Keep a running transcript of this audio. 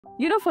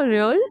For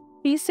real,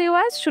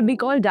 PCOS should be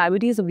called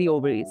diabetes of the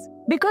ovaries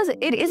because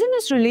it isn't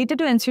just related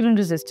to insulin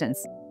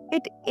resistance.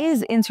 It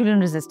is insulin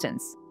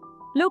resistance.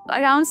 Look,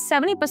 around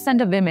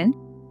 70% of women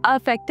are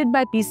affected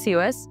by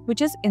PCOS,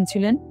 which is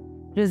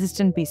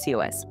insulin-resistant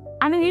PCOS.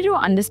 And you need to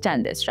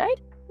understand this, right?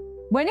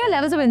 When your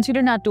levels of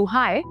insulin are too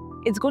high,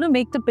 it's going to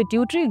make the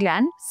pituitary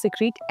gland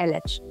secrete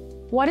LH.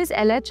 What is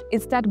LH?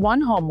 It's that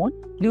one hormone,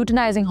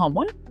 luteinizing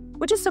hormone,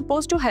 which is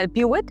supposed to help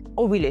you with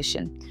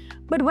ovulation.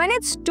 But when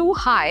it's too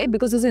high,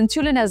 because this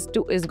insulin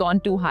is gone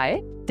too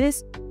high,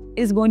 this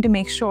is going to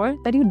make sure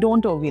that you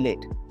don't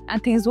ovulate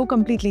and things go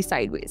completely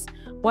sideways.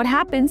 What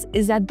happens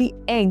is that the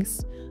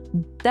eggs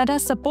that are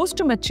supposed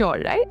to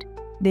mature, right?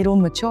 They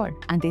don't mature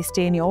and they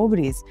stay in your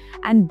ovaries.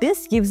 And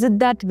this gives it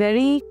that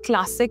very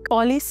classic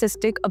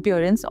polycystic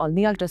appearance on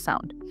the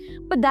ultrasound.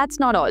 But that's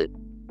not all.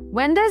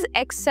 When there's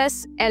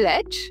excess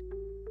LH,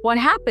 what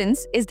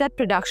happens is that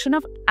production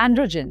of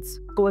androgens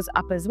goes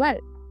up as well.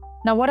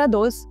 Now, what are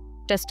those?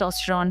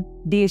 Testosterone,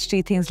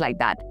 DHT, things like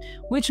that.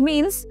 Which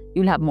means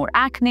you'll have more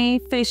acne,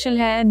 facial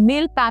hair,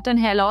 nail pattern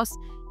hair loss,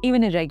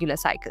 even irregular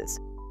cycles.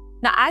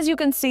 Now, as you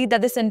can see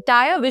that this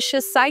entire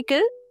vicious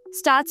cycle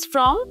starts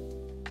from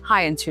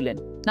high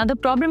insulin. Now, the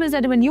problem is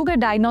that when you get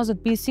diagnosed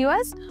with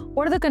PCOS,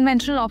 what are the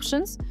conventional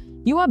options?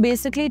 You are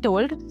basically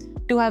told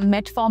to have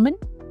metformin,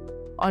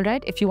 all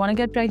right, if you want to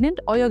get pregnant,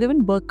 or you're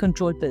given birth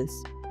control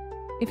pills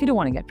if you don't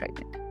want to get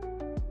pregnant.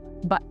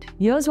 But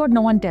here's what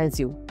no one tells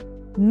you.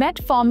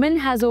 Metformin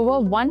has over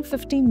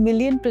 150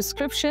 million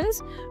prescriptions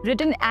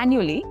written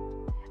annually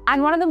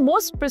and one of the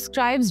most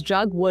prescribed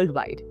drugs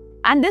worldwide.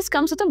 And this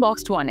comes with a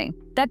boxed warning.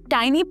 That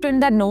tiny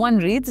print that no one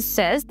reads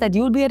says that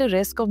you'll be at a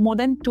risk of more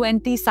than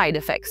 20 side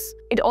effects.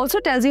 It also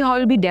tells you how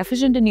you'll be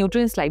deficient in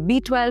nutrients like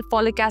B12,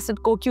 folic acid,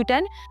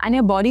 CoQ10, and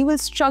your body will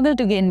struggle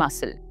to gain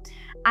muscle.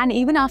 And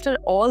even after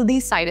all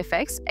these side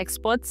effects,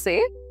 experts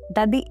say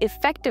that the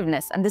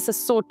effectiveness, and this is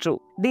so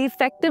true, the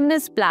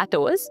effectiveness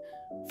plateaus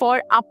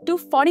for up to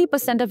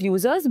 40% of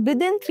users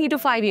within 3 to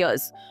 5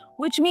 years,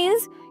 which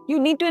means you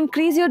need to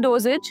increase your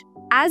dosage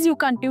as you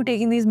continue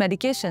taking these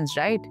medications,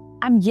 right?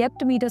 I'm yet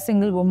to meet a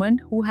single woman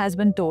who has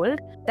been told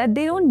that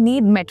they don't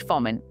need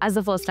metformin as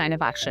the first line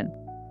of action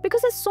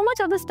because there's so much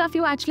other stuff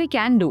you actually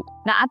can do.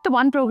 Now, at the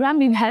one program,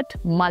 we've helped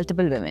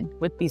multiple women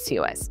with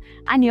PCOS,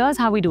 and here's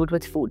how we do it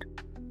with food.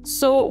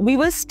 So we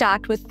will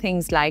start with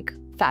things like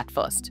fat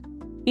first.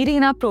 Eating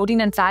enough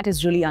protein and fat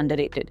is really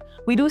underrated.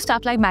 We do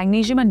stuff like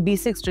magnesium and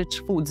B6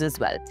 rich foods as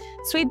well.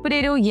 Sweet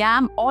potato,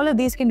 yam, all of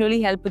these can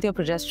really help with your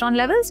progesterone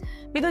levels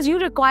because you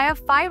require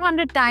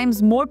 500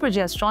 times more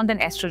progesterone than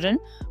estrogen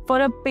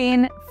for a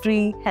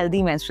pain-free,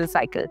 healthy menstrual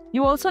cycle.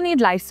 You also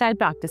need lifestyle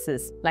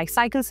practices like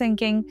cycle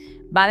syncing,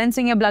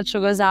 balancing your blood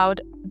sugars out.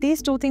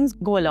 These two things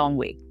go a long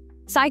way.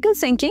 Cycle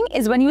syncing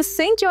is when you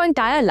sync your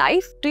entire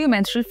life to your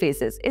menstrual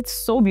phases. It's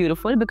so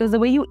beautiful because the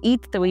way you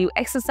eat, the way you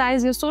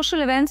exercise, your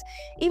social events,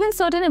 even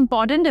certain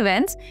important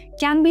events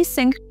can be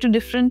synced to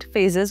different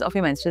phases of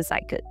your menstrual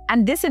cycle.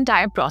 And this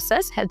entire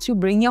process helps you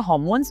bring your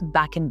hormones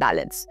back in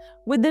balance.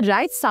 With the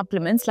right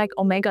supplements like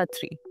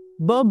omega-3,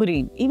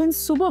 berberine, even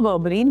super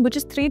berberine, which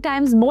is 3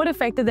 times more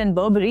effective than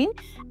berberine,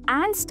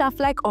 and stuff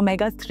like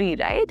omega-3,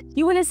 right?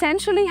 You will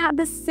essentially have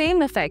the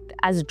same effect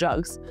as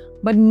drugs,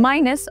 but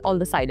minus all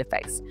the side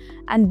effects.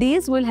 And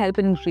these will help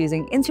in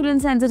increasing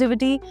insulin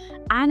sensitivity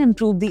and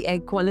improve the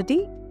egg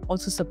quality,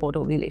 also support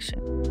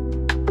ovulation.